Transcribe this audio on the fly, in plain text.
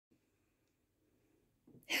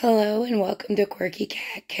Hello and welcome to Quirky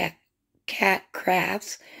Cat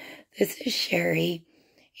Crafts. This is Sherry,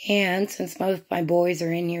 and since most of my boys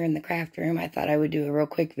are in here in the craft room, I thought I would do a real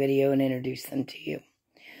quick video and introduce them to you.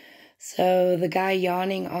 So the guy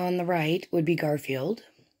yawning on the right would be Garfield,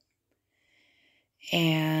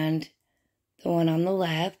 and the one on the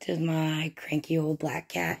left is my cranky old black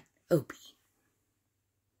cat, Opie.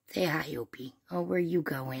 Say hi, Opie. Oh, where you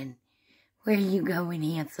going? Where you going,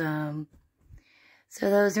 handsome? So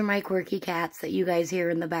those are my quirky cats that you guys hear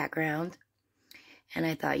in the background. And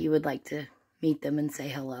I thought you would like to meet them and say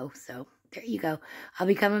hello. So there you go. I'll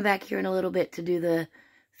be coming back here in a little bit to do the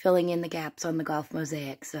filling in the gaps on the golf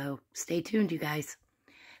mosaic. So stay tuned, you guys.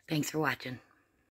 Thanks for watching.